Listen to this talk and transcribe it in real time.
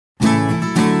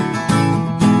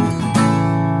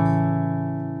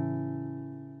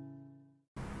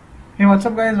Hey, what's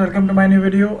up guys, welcome to my new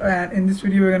video. And in this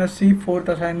video we're gonna see fourth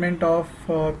assignment of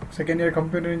second year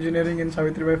computer engineering in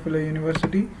Savitribai Phule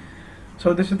University.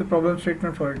 So this is the problem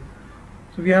statement for it.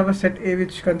 So we have a set A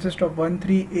which consists of 1,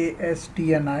 3, A, S,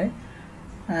 T and I,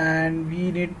 and we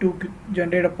need to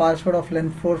generate a password of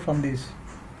length 4 from this.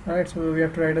 Right, so we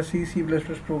have to write a C++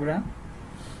 program.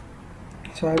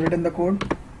 So I've written the code.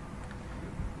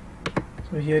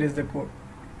 So here is the code.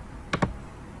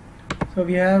 So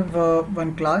we have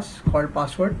one class called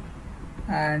password,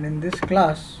 and in this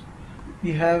class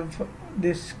we have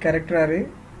this character array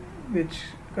which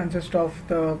consists of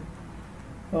the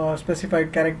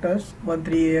specified characters 1,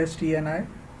 3, A, S, T and I.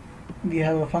 We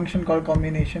have a function called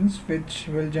combinations which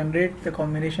will generate the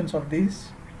combinations of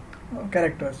these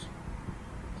characters.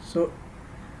 So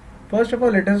first of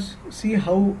all, let us see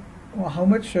how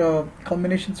much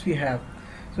combinations we have.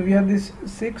 So we have these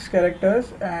 6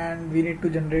 characters and we need to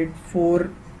generate 4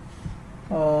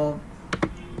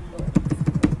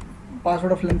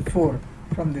 password of length 4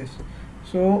 from this.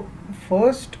 So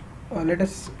first let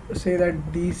us say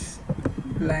that these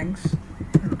blanks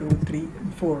 2, 3,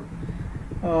 4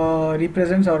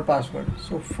 represents our password.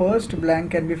 So first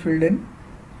blank can be filled in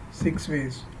 6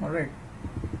 ways. Alright.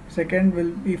 Second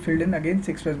will be filled in again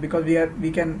 6 ways because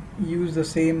we can use the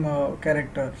same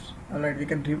characters. Alright, we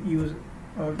can use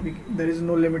there is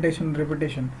no limitation on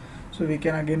repetition, so we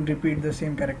can again repeat the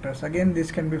same characters. Again, this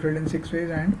can be filled in 6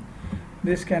 ways and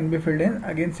this can be filled in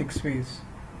again 6 ways.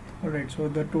 Alright, so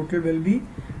the total will be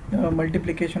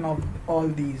multiplication of all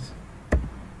these,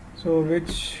 so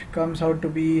which comes out to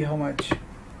be how much?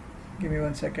 Give me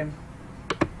 1 second.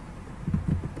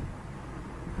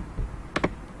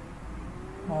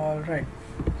 Alright,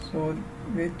 so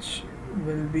which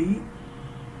will be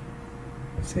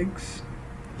 6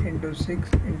 into 6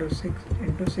 into 6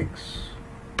 into 6,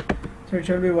 so it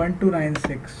shall be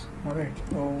 1296. Alright,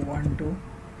 so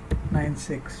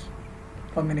 1296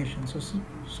 combination.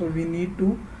 So we need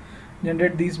to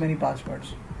generate these many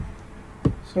passwords.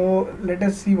 So let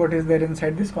us see what is there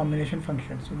inside this combination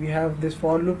function. So we have this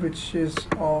for loop which is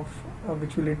of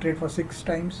which will iterate for 6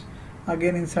 times.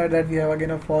 Again inside that we have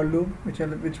again a for loop which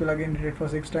will again iterate for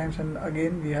 6 times, and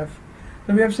again we have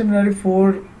similarly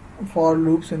 4 for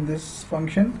loops in this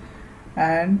function,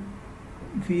 and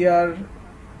we are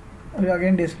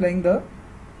again displaying the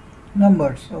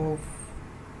numbers. So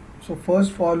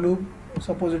first for loop,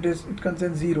 suppose it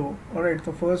contains 0. Alright,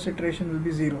 so first iteration will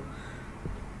be 0.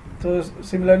 So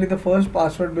similarly the first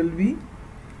password will be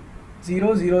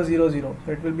 0 0 0 0,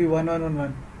 so it will be 1 1 1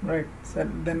 1. Right, so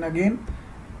then again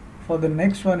for the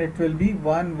next one it will be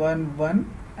 1 1 1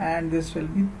 and this will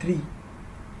be 3.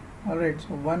 Alright,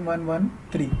 so 1 1 1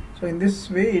 3. So in this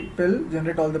way it will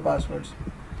generate all the passwords,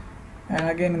 and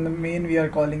again in the main we are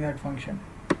calling that function.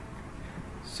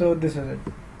 So this is it.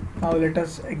 Now let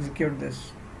us execute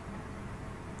this.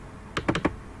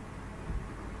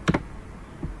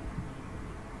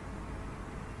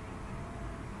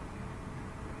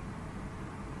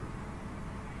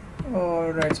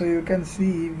 Alright, so you can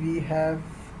see we have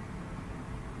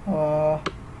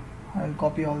I'll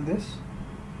copy all this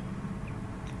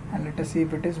and let us see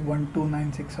if it is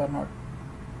 1296 or not.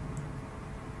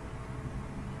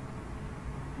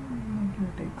 It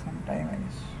will take some time, I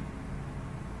guess.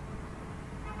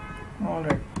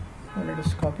 Alright, so let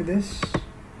us copy this,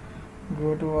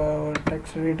 go to our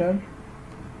text editor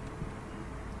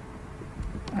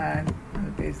and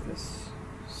I'll paste this.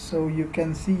 So you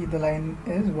can see the line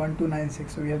is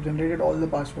 1296. So we have generated all the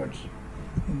passwords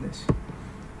in this.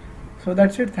 So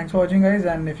that's it. Thanks for watching guys,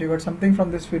 and if you got something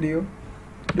from this video,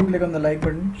 do click on the like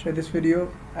button, share this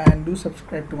video and do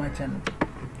subscribe to my channel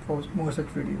for more such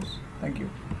videos. Thank you.